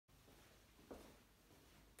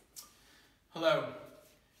Hello.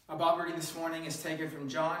 Our Bible reading this morning is taken from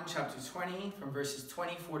John chapter 20, from verses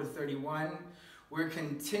 24 to 31. We're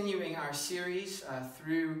continuing our series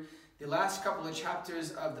through the last couple of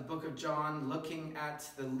chapters of the book of John, looking at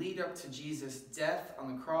the lead up to Jesus' death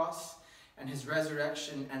on the cross and his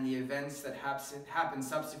resurrection and the events that happen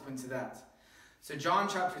subsequent to that. So John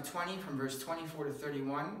chapter 20, from verse 24 to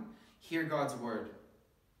 31, hear God's word.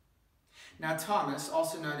 Now Thomas,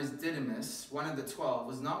 also known as Didymus, one of the 12,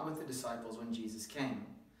 was not with the disciples when Jesus came.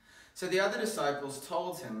 So the other disciples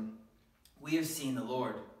told him, "We have seen the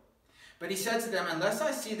Lord." But he said to them, "Unless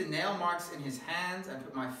I see the nail marks in his hands, and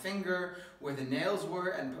put my finger where the nails were,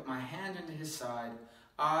 and put my hand into his side,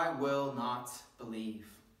 I will not believe."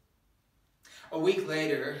 A week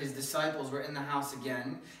later, his disciples were in the house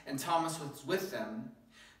again, and Thomas was with them.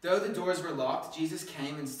 Though the doors were locked, Jesus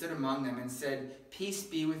came and stood among them and said, "Peace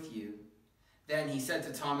be with you." Then he said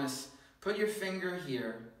to Thomas, "Put your finger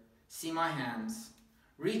here, see my hands.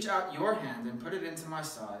 Reach out your hand and put it into my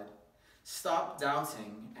side. Stop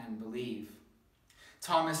doubting and believe."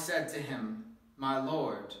 Thomas said to him, "My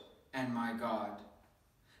Lord and my God."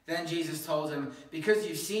 Then Jesus told him, "Because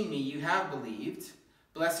you've seen me, you have believed.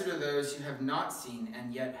 Blessed are those who have not seen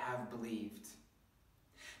and yet have believed."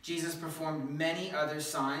 Jesus performed many other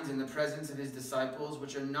signs in the presence of his disciples,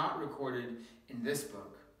 which are not recorded in this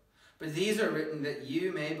book. But these are written that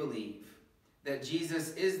you may believe that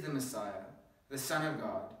Jesus is the Messiah, the Son of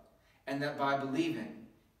God, and that by believing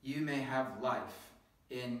you may have life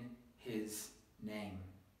in his name.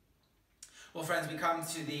 Well, friends, we come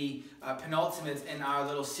to the penultimate in our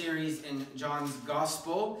little series in John's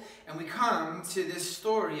Gospel, and we come to this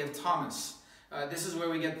story of Thomas. This is where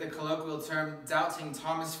we get the colloquial term doubting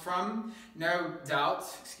Thomas from. No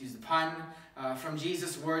doubt, excuse the pun, from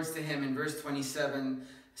Jesus' words to him in verse 27,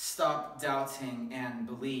 "Stop doubting and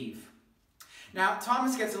believe." Now,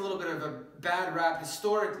 Thomas gets a little bit of a bad rap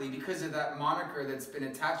historically because of that moniker that's been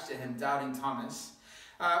attached to him, Doubting Thomas.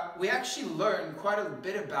 We actually learn quite a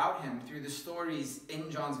bit about him through the stories in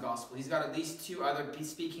John's Gospel. He's got at least two other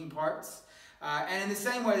speaking parts. And in the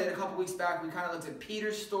same way that a couple weeks back we kind of looked at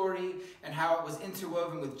Peter's story and how it was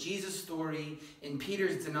interwoven with Jesus' story in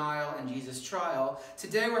Peter's denial and Jesus' trial,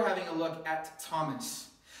 today we're having a look at Thomas.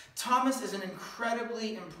 Thomas is an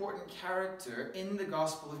incredibly important character in the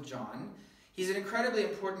Gospel of John. He's an incredibly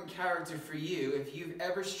important character for you if you've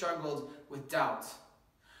ever struggled with doubt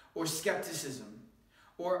or skepticism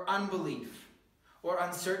or unbelief or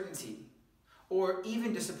uncertainty or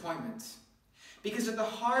even disappointment. Because at the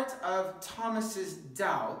heart of Thomas's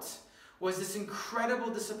doubt was this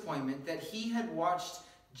incredible disappointment that he had watched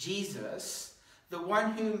Jesus, the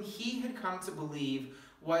one whom he had come to believe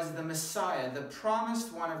was the Messiah, the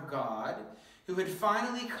promised one of God, who had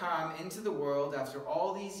finally come into the world after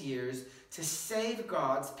all these years to save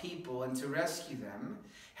God's people and to rescue them,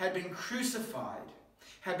 had been crucified,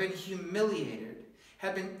 had been humiliated,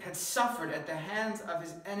 had suffered at the hands of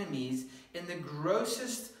his enemies in the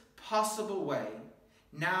grossest possible way,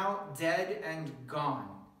 now dead and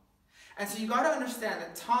gone. And so you got to understand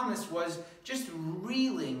that Thomas was just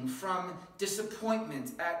reeling from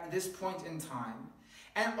disappointment at this point in time.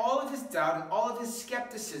 And all of his doubt and all of his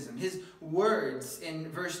skepticism, his words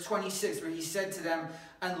in verse 26 where he said to them,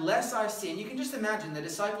 "Unless I see," and you can just imagine the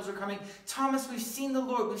disciples are coming, "Thomas, we've seen the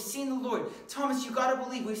Lord, we've seen the Lord. Thomas, you got to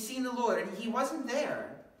believe, we've seen the Lord." And he wasn't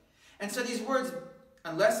there. And so these words,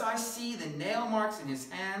 "Unless I see the nail marks in his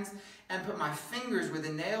hands and put my fingers where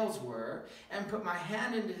the nails were and put my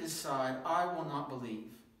hand into his side, I will not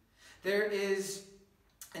believe." There is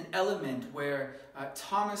an element where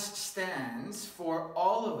Thomas stands for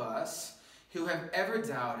all of us who have ever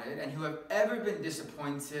doubted and who have ever been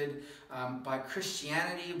disappointed by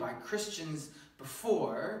Christianity, by Christians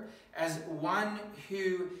before, as one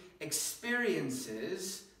who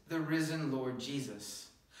experiences the risen Lord Jesus.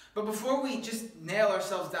 But before we just nail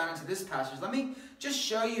ourselves down into this passage, let me just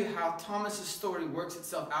show you how Thomas's story works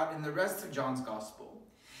itself out in the rest of John's Gospel.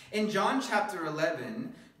 In John chapter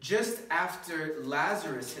 11, just after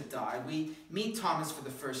Lazarus had died, we meet Thomas for the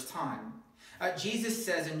first time. Jesus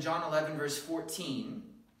says in John 11, verse 14,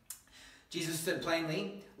 Jesus said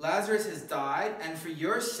plainly, "Lazarus has died, and for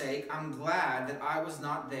your sake I'm glad that I was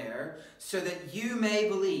not there, so that you may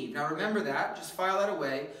believe." Now remember that, just file that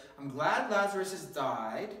away. I'm glad Lazarus has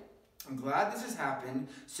died. I'm glad this has happened,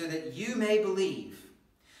 so that you may believe.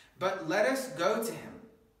 But let us go to him.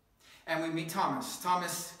 And we meet Thomas.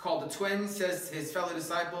 Thomas, called the twin, says to his fellow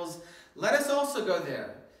disciples, "Let us also go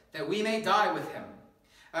there, that we may die with him."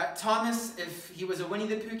 Thomas, if he was a Winnie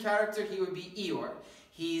the Pooh character, he would be Eeyore.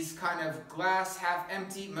 He's kind of glass half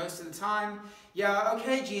empty most of the time. yeah,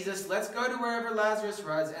 okay, Jesus, let's go to wherever Lazarus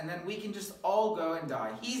was, and then we can just all go and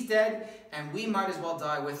die. He's dead, and we might as well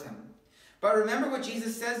die with him. But remember what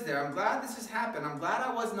Jesus says there. I'm glad this has happened. I'm glad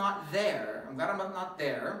I was not there. I'm glad I'm not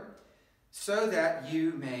there, so that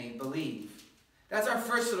you may believe. That's our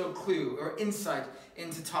first little clue or insight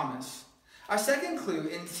into Thomas. Our second clue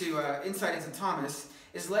into insight into Thomas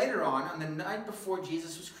is later on the night before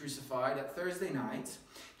Jesus was crucified, at Thursday night.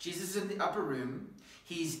 Jesus is in the upper room.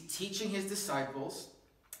 He's teaching his disciples,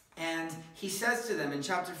 and he says to them in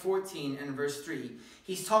chapter 14 and verse 3,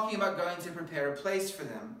 he's talking about going to prepare a place for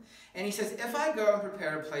them. And he says, if I go and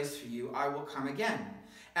prepare a place for you, I will come again,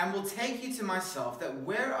 and will take you to myself, that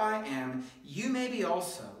where I am, you may be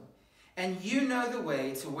also, and you know the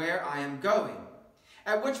way to where I am going.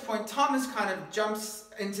 At which point, Thomas kind of jumps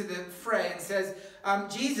into the fray and says,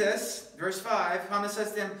 Jesus, verse 5, Thomas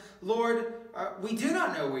says to him, Lord, we do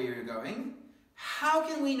not know where you're going. How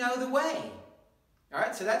can we know the way? All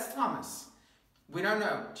right, so that's Thomas. We don't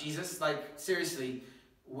know. Jesus, seriously,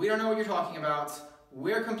 we don't know what you're talking about.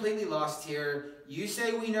 We're completely lost here. You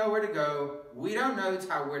say we know where to go. We don't know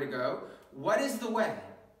where to go. What is the way?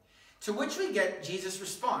 To which we get Jesus'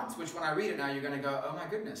 response, which when I read it now, you're going to go, oh my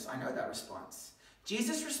goodness, I know that response.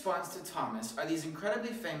 Jesus' response to Thomas are these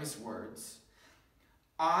incredibly famous words,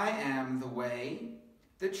 I am the way,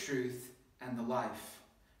 the truth, and the life.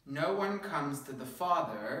 No one comes to the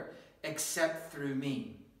Father except through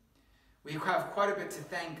me. We have quite a bit to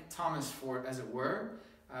thank Thomas for, as it were,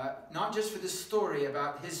 not just for this story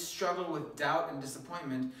about his struggle with doubt and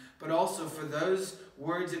disappointment, but also for those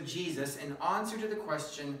words of Jesus in answer to the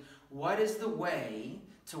question, what is the way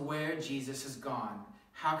to where Jesus has gone?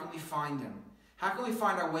 How can we find him? How can we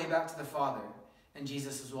find our way back to the Father? And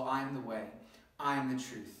Jesus says, well, I am the way, I am the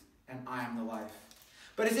truth, and I am the life.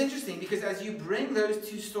 But it's interesting because as you bring those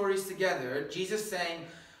two stories together, Jesus saying,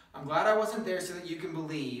 I'm glad I wasn't there so that you can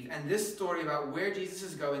believe, and this story about where Jesus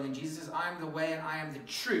is going, and Jesus says, I am the way and I am the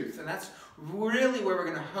truth. And that's really where we're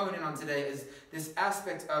going to hone in on today, is this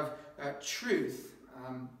aspect of truth.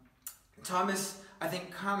 Thomas, I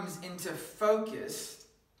think, comes into focus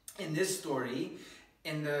in this story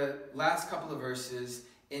in the last couple of verses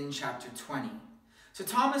in chapter 20. So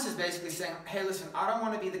Thomas is basically saying, hey, listen, I don't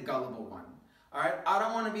want to be the gullible one. All right? I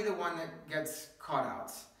don't want to be the one that gets caught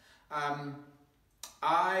out.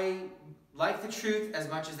 I like the truth as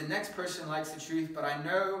much as the next person likes the truth, but I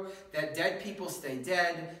know that dead people stay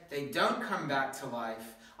dead. They don't come back to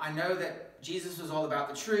life. I know that Jesus was all about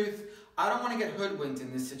the truth. I don't want to get hoodwinked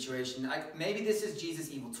in this situation. Maybe this is Jesus'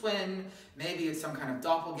 evil twin. Maybe it's some kind of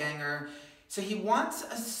doppelganger. So he wants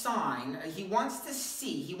a sign. He wants to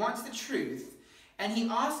see. He wants the truth. And he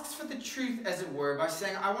asks for the truth, as it were, by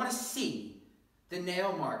saying, I want to see the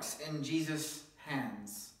nail marks in Jesus'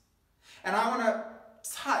 hands. And I want to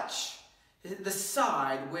touch the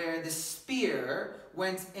side where the spear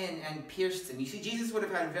went in and pierced him. You see, Jesus would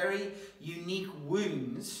have had very unique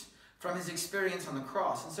wounds from his experience on the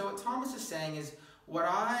cross. And so what Thomas is saying is, what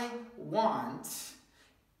I want,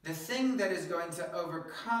 the thing that is going to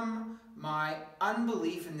overcome my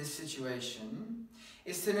unbelief in this situation,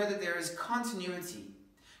 is to know that there is continuity.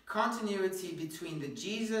 Continuity between the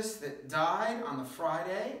Jesus that died on the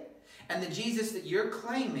Friday and the Jesus that you're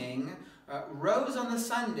claiming rose on the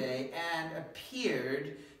Sunday and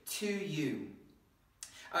appeared to you.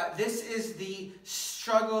 This is the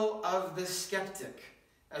struggle of the skeptic,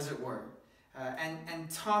 as it were. And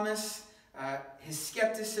Thomas, his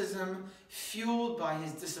skepticism, fueled by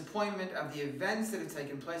his disappointment of the events that have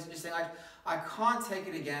taken place, just saying, I can't take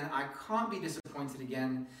it again. I can't be disappointed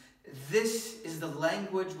again. This is the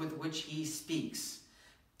language with which he speaks,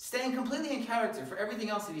 staying completely in character for everything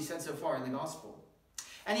else that he said so far in the gospel.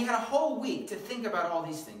 And he had a whole week to think about all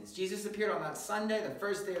these things. Jesus appeared on that Sunday, the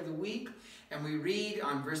first day of the week, and we read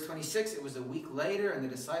on verse 26, it was a week later, and the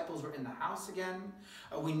disciples were in the house again.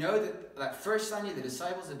 We know that first Sunday, the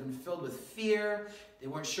disciples had been filled with fear. They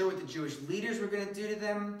weren't sure what the Jewish leaders were going to do to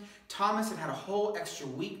them. Thomas had a whole extra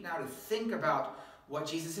week now to think about what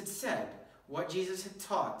Jesus had said, what Jesus had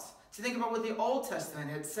taught, to think about what the Old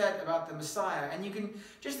Testament had said about the Messiah. And you can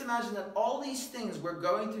just imagine that all these things were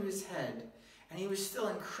going through his head, and he was still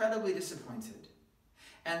incredibly disappointed.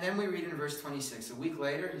 And then we read in verse 26, a week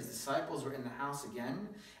later, his disciples were in the house again,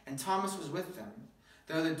 and Thomas was with them.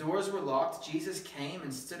 Though the doors were locked, Jesus came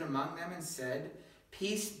and stood among them and said,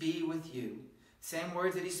 peace be with you. Same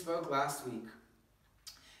words that he spoke last week.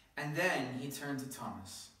 And then he turned to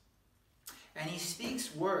Thomas. And he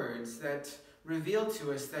speaks words that reveal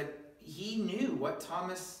to us that he knew what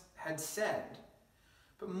Thomas had said.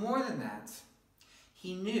 But more than that,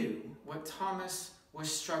 he knew what Thomas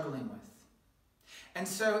was struggling with. And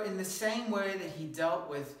so in the same way that he dealt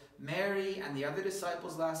with Mary and the other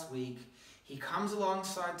disciples last week, he comes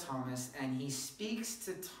alongside Thomas and he speaks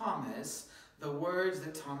to Thomas the words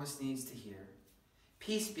that Thomas needs to hear.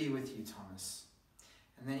 Peace be with you, Thomas.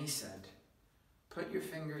 And then he said, put your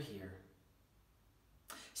finger here.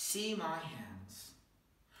 See my hands.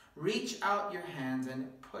 Reach out your hand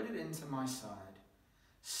and put it into my side.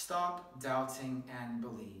 Stop doubting and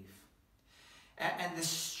believe. And the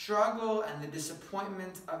struggle and the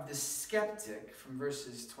disappointment of the skeptic from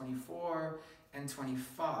verses 24 and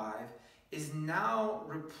 25 is now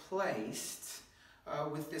replaced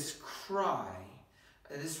with this cry,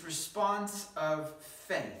 this response of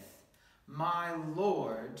faith. My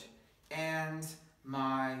Lord and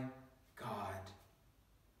my God.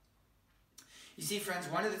 You see, friends,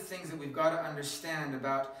 one of the things that we've got to understand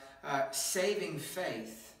about saving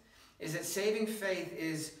faith is that saving faith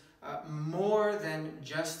is more than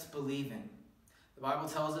just believing. The Bible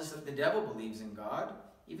tells us that the devil believes in God.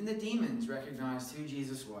 Even the demons recognized who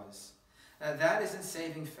Jesus was. That isn't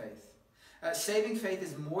saving faith. Saving faith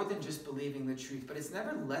is more than just believing the truth, but it's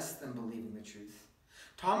never less than believing the truth.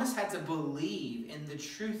 Thomas had to believe in the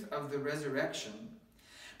truth of the resurrection.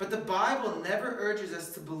 But the Bible never urges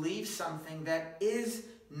us to believe something that is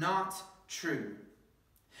not true.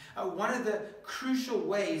 One of the crucial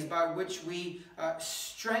ways by which we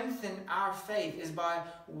strengthen our faith is by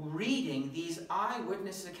reading these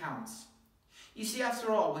eyewitness accounts. You see,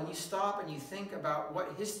 after all, when you stop and you think about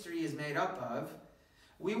what history is made up of,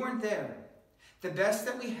 we weren't there. The best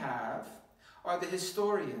that we have are the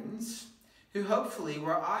historians who hopefully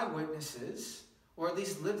were eyewitnesses, or at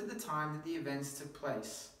least lived at the time that the events took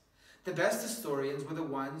place. The best historians were the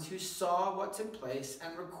ones who saw what took place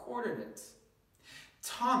and recorded it.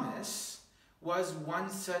 Thomas was one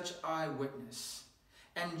such eyewitness,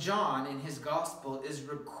 and John in his gospel is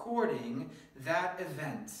recording that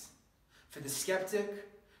event for the skeptic,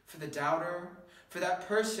 for the doubter, for that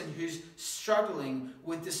person who's struggling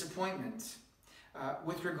with disappointment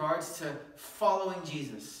with regards to following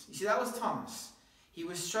Jesus. You see, that was Thomas. He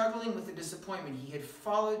was struggling with the disappointment. He had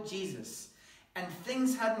followed Jesus, and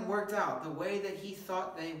things hadn't worked out the way that he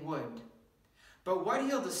thought they would. But what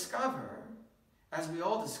he'll discover, as we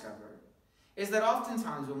all discover, is that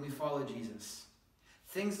oftentimes when we follow Jesus,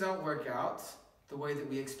 things don't work out the way that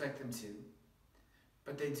we expect them to.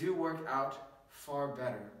 But they do work out far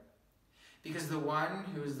better. Because the one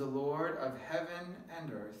who is the Lord of heaven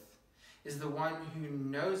and earth is the one who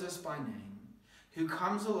knows us by name, who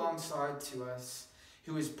comes alongside to us,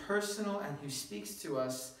 who is personal and who speaks to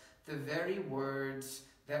us the very words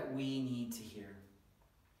that we need to hear.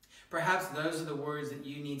 Perhaps those are the words that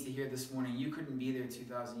you need to hear this morning. You couldn't be there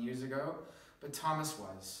 2,000 years ago, but Thomas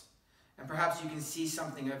was. And perhaps you can see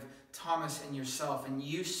something of Thomas in yourself, and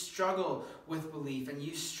you struggle with belief, and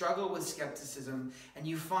you struggle with skepticism, and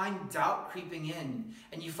you find doubt creeping in,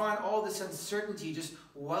 and you find all this uncertainty just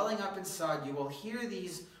welling up inside you. Well, hear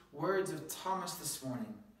these words of Thomas this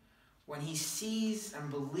morning. When he sees and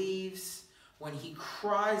believes, when he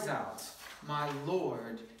cries out, my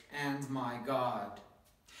Lord and my God.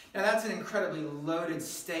 Now that's an incredibly loaded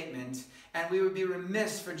statement, and we would be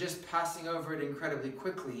remiss for just passing over it incredibly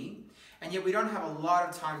quickly. And yet we don't have a lot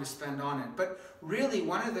of time to spend on it. But really,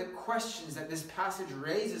 one of the questions that this passage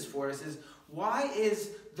raises for us is, why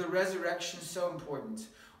is the resurrection so important?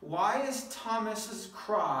 Why is Thomas's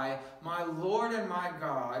cry, my Lord and my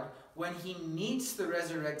God, when he meets the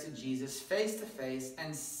resurrected Jesus face to face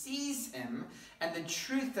and sees him and the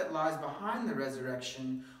truth that lies behind the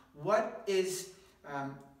resurrection, what is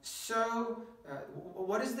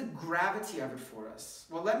what is the gravity of it for us?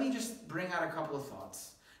 Well, let me just bring out a couple of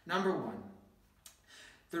thoughts. Number one,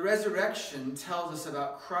 the resurrection tells us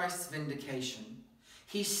about Christ's vindication.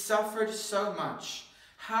 He suffered so much.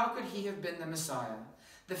 How could he have been the Messiah?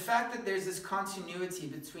 The fact that there's this continuity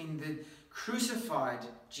between the crucified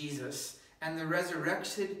Jesus and the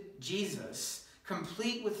resurrected Jesus,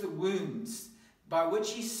 complete with the wounds by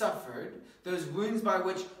which he suffered, those wounds by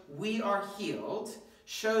which we are healed,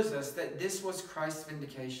 shows us that this was Christ's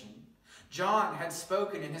vindication. John had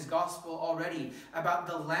spoken in his gospel already about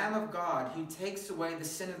the Lamb of God who takes away the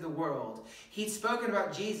sin of the world. He'd spoken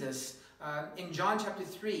about Jesus in John chapter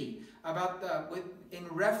 3, in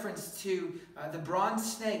reference to the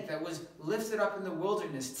bronze snake that was lifted up in the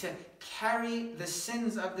wilderness to carry the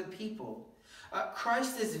sins of the people.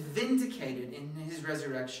 Christ is vindicated in his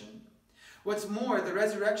resurrection. What's more, the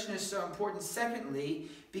resurrection is so important, secondly,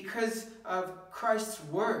 because of Christ's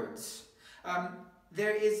words.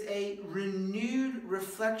 There is a renewed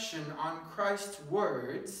reflection on Christ's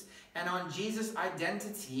words and on Jesus'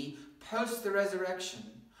 identity post the resurrection.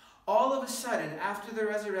 all of a sudden, after the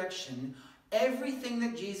resurrection, everything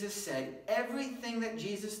that Jesus said, everything that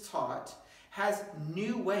Jesus taught has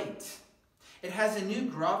new weight. It has a new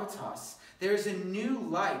gravitas. There is a new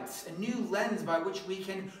light, a new lens by which we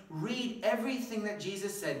can read everything that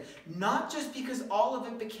Jesus said, not just because all of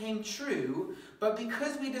it became true, but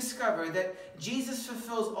because we discover that Jesus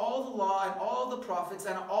fulfills all the law and all the prophets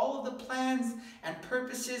and all of the plans and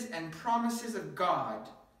purposes and promises of God.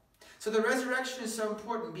 So the resurrection is so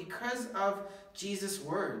important because of Jesus'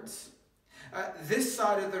 words. This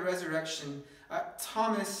side of the resurrection,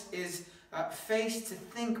 Thomas is faced to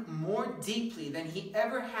think more deeply than he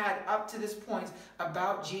ever had up to this point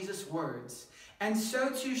about Jesus' words. And so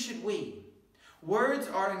too should we. Words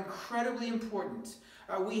are incredibly important.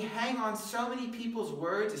 We hang on so many people's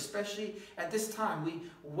words, especially at this time. We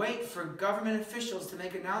wait for government officials to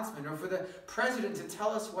make an announcement or for the president to tell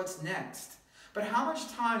us what's next. But how much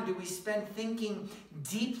time do we spend thinking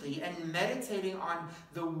deeply and meditating on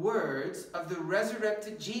the words of the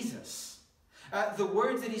resurrected Jesus? The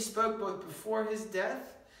words that he spoke both before his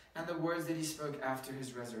death and the words that he spoke after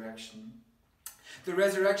his resurrection. The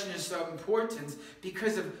resurrection is so important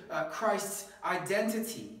because of Christ's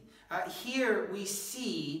identity. Here we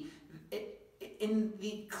see in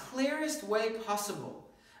the clearest way possible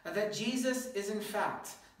that Jesus is in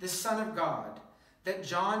fact the Son of God that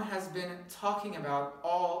John has been talking about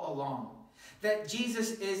all along. That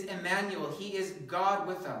Jesus is Emmanuel, he is God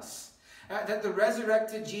with us. That the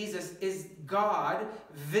resurrected Jesus is God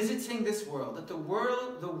visiting this world. That the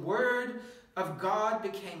Word of God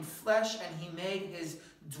became flesh and he made his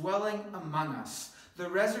dwelling among us. The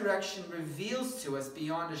resurrection reveals to us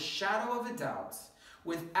beyond a shadow of a doubt,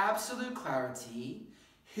 with absolute clarity,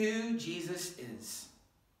 who Jesus is.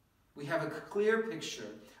 We have a clear picture,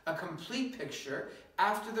 a complete picture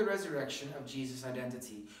after the resurrection of Jesus'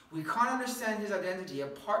 identity. We can't understand his identity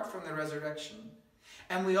apart from the resurrection.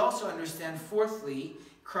 And we also understand, fourthly,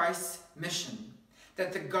 Christ's mission.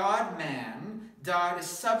 That the God-man died a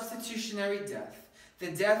substitutionary death,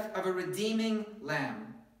 the death of a redeeming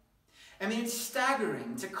lamb. I mean, it's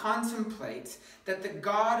staggering to contemplate that the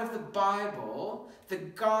God of the Bible, the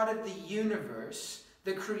God of the universe,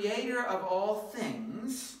 the creator of all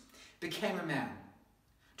things, became a man.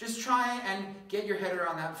 Just try and get your head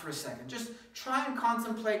around that for a second. Just try and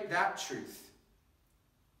contemplate that truth.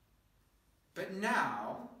 But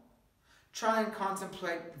now, try and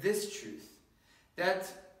contemplate this truth,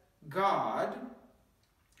 that God,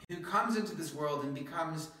 who comes into this world and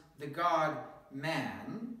becomes the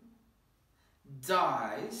God-man,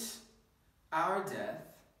 dies our death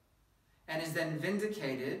and is then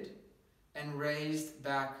vindicated and raised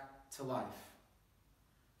back to life.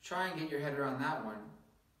 Try and get your head around that one.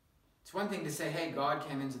 It's one thing to say, hey, God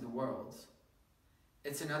came into the world.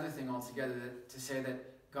 It's another thing altogether to say that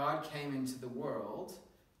God came into the world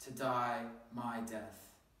to die my death,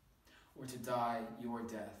 or to die your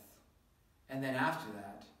death. And then after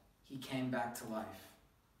that, he came back to life.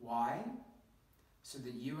 Why? So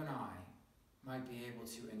that you and I might be able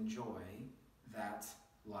to enjoy that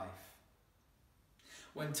life.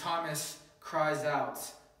 When Thomas cries out,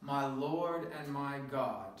 "My Lord and my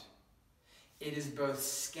God," it is both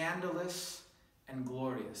scandalous and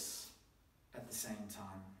glorious at the same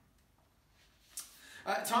time.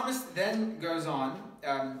 Thomas then goes on,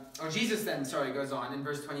 Jesus goes on in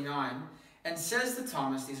verse 29 and says to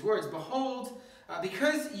Thomas these words, "Behold,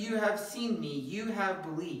 because you have seen me, you have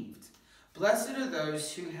believed. Blessed are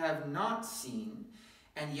those who have not seen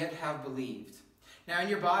and yet have believed." Now in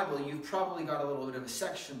your Bible, you've probably got a little bit of a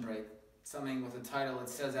section break, something with a title that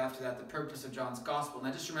says after that, the purpose of John's Gospel.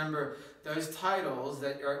 Now just remember, those titles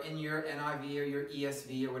that are in your NIV or your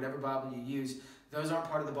ESV or whatever Bible you use, those aren't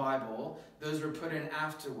part of the Bible. Those were put in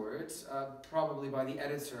afterwards, probably by the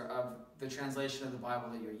editor of the translation of the Bible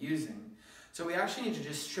that you're using. So we actually need to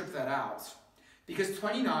just strip that out. Because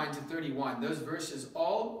 29 to 31, those verses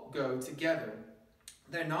all go together.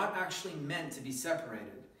 They're not actually meant to be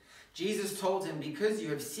separated. Jesus told him, "Because you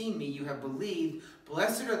have seen me, you have believed.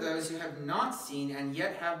 Blessed are those who have not seen and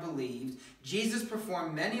yet have believed." Jesus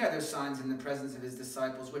performed many other signs in the presence of his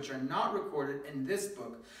disciples, which are not recorded in this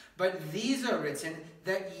book. But these are written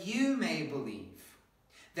that you may believe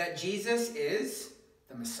that Jesus is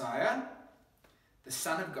the Messiah, the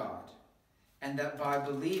Son of God, and that by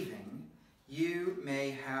believing you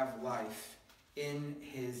may have life in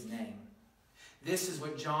his name. This is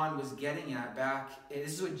what John was getting at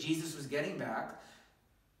this is what Jesus was getting back.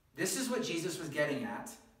 This is what Jesus was getting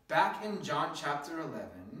at back in John chapter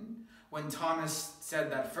 11, when Thomas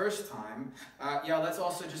said that first time,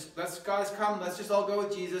 let's guys come, let's just all go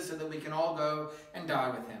with Jesus so that we can all go and die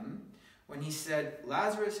with him. when he said,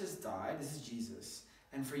 Lazarus has died, this is Jesus,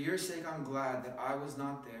 and for your sake I'm glad that I was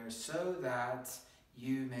not there, so that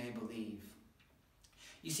you may believe.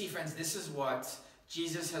 You see, friends, this is what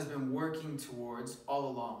Jesus has been working towards all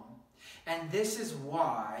along. And this is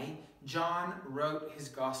why John wrote his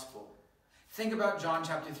gospel. Think about John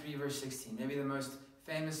chapter 3, verse 16, maybe the most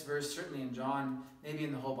famous verse, certainly in John, maybe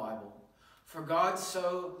in the whole Bible. For God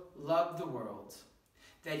so loved the world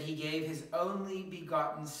that he gave his only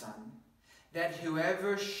begotten Son, that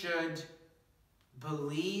whoever should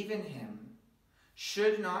believe in him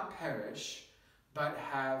should not perish, but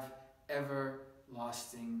have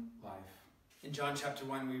everlasting life. In John chapter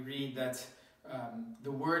 1, we read that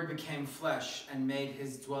the Word became flesh and made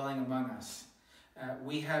his dwelling among us.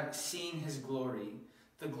 We have seen his glory,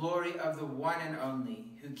 the glory of the one and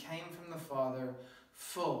only, who came from the Father,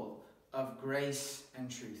 full of grace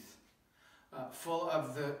and truth, full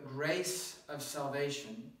of the grace of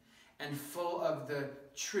salvation, and full of the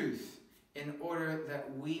truth, in order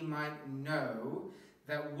that we might know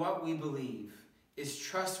that what we believe is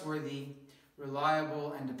trustworthy,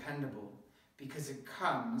 reliable, and dependable, because it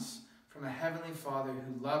comes from a heavenly Father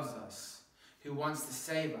who loves us, who wants to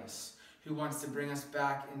save us, who wants to bring us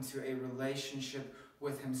back into a relationship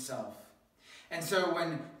with himself. And so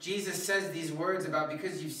when Jesus says these words about,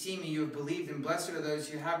 because you've seen me, you have believed, and blessed are those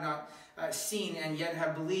who have not seen and yet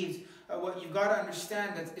have believed, what you've got to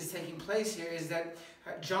understand that is taking place here is that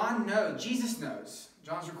Jesus knows,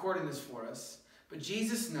 John's recording this for us, but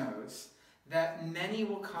Jesus knows that many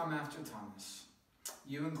will come after Thomas,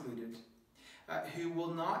 you included, who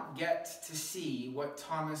will not get to see what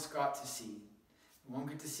Thomas got to see. They won't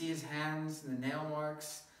get to see his hands and the nail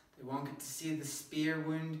marks. They won't get to see the spear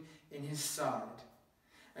wound in his side.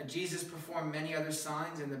 Jesus performed many other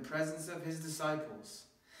signs in the presence of his disciples.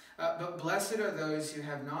 But blessed are those who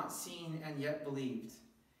have not seen and yet believed.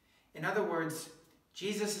 In other words,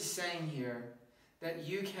 Jesus is saying here that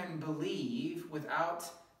you can believe without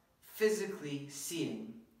physically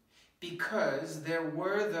seeing, because there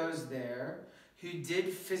were those there who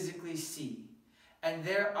did physically see, and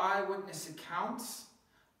their eyewitness accounts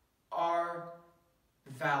are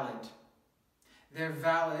valid. They're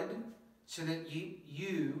valid so that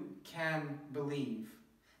you can believe.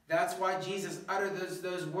 That's why Jesus uttered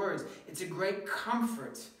those words. It's a great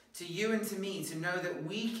comfort to you and to me to know that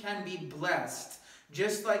we can be blessed,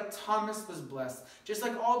 just like Thomas was blessed, just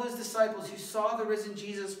like all those disciples who saw the risen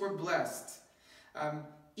Jesus were blessed.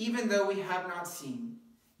 Even though we have not seen,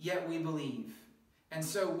 yet we believe. And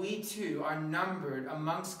so we too are numbered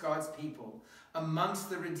amongst God's people, amongst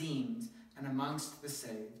the redeemed, and amongst the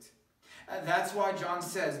saved. That's why John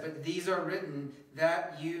says, but these are written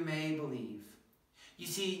that you may believe. You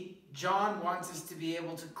see, John wants us to be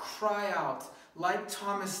able to cry out, like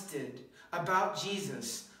Thomas did, about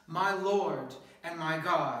Jesus, my Lord and my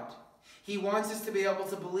God. He wants us to be able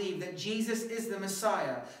to believe that Jesus is the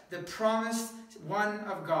Messiah, the promised one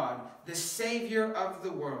of God, the Savior of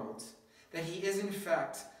the world, that he is in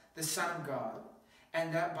fact the Son of God,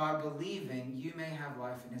 and that by believing you may have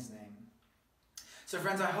life in his name. So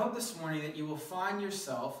friends, I hope this morning that you will find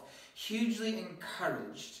yourself hugely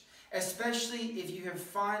encouraged, especially if you have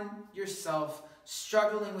found yourself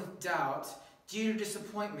struggling with doubt due to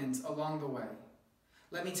disappointment along the way.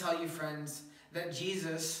 Let me tell you, friends, that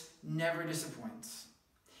Jesus never disappoints.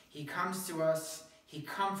 He comes to us, he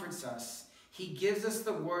comforts us, he gives us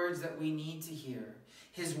the words that we need to hear.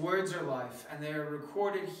 His words are life, and they are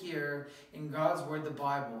recorded here in God's word, the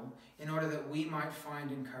Bible, in order that we might find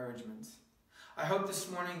encouragement. I hope this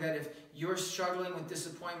morning that if you're struggling with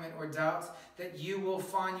disappointment or doubt, that you will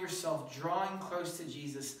find yourself drawing close to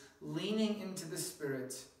Jesus, leaning into the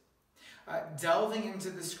Spirit, delving into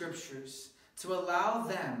the Scriptures, to allow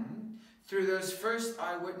them, through those first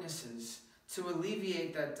eyewitnesses, to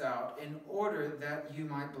alleviate that doubt in order that you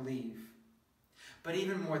might believe. But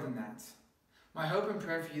even more than that, my hope and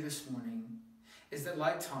prayer for you this morning is that,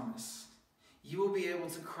 like Thomas, you will be able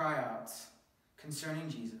to cry out concerning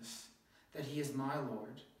Jesus, that he is my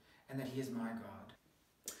Lord and that he is my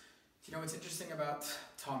God. You know, what's interesting about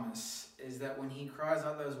Thomas is that when he cries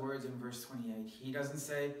out those words in verse 28, he doesn't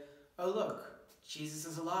say, oh look, Jesus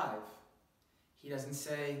is alive. He doesn't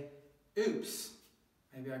say, oops,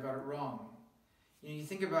 maybe I got it wrong. You know, you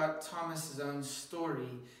think about Thomas's own story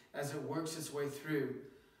as it works its way through.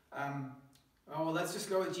 Well, let's just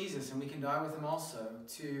go with Jesus and we can die with him also.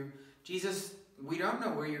 To Jesus, we don't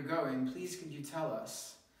know where you're going. Please could you tell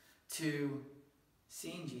us? To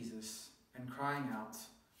seeing Jesus and crying out,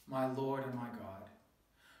 my Lord and my God.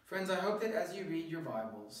 Friends, I hope that as you read your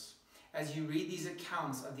Bibles, as you read these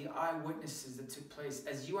accounts of the eyewitnesses that took place,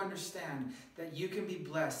 as you understand that you can be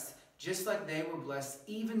blessed just like they were blessed,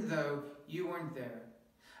 even though you weren't there.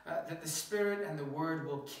 That the Spirit and the Word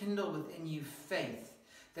will kindle within you faith,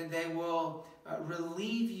 that they will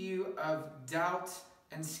relieve you of doubt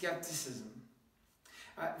and skepticism,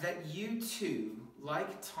 that you too,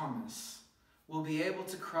 like Thomas, will be able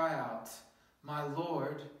to cry out, "My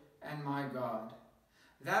Lord and my God."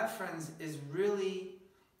 That, friends, is really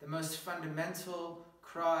the most fundamental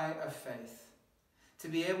cry of faith. To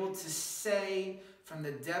be able to say from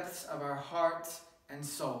the depths of our heart and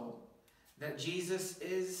soul that Jesus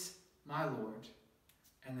is my Lord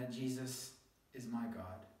and that Jesus is my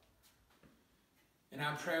God. In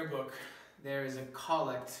our prayer book, there is a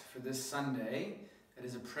collect for this Sunday. That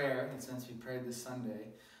is a prayer that's meant to be prayed this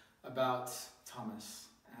Sunday about Thomas.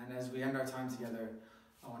 And as we end our time together,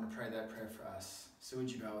 I want to pray that prayer for us. So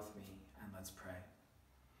would you bow with me and let's pray.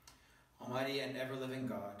 Almighty and ever-living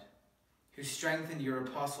God, who strengthened your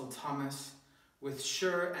apostle Thomas with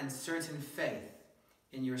sure and certain faith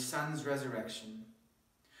in your Son's resurrection,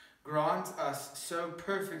 grant us so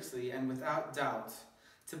perfectly and without doubt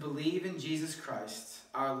to believe in Jesus Christ,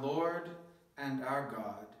 our Lord and our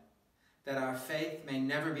God, that our faith may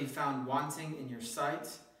never be found wanting in your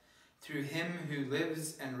sight, through him who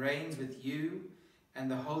lives and reigns with you and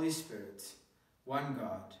the Holy Spirit, one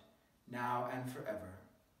God, now and forever.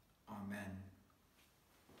 Amen.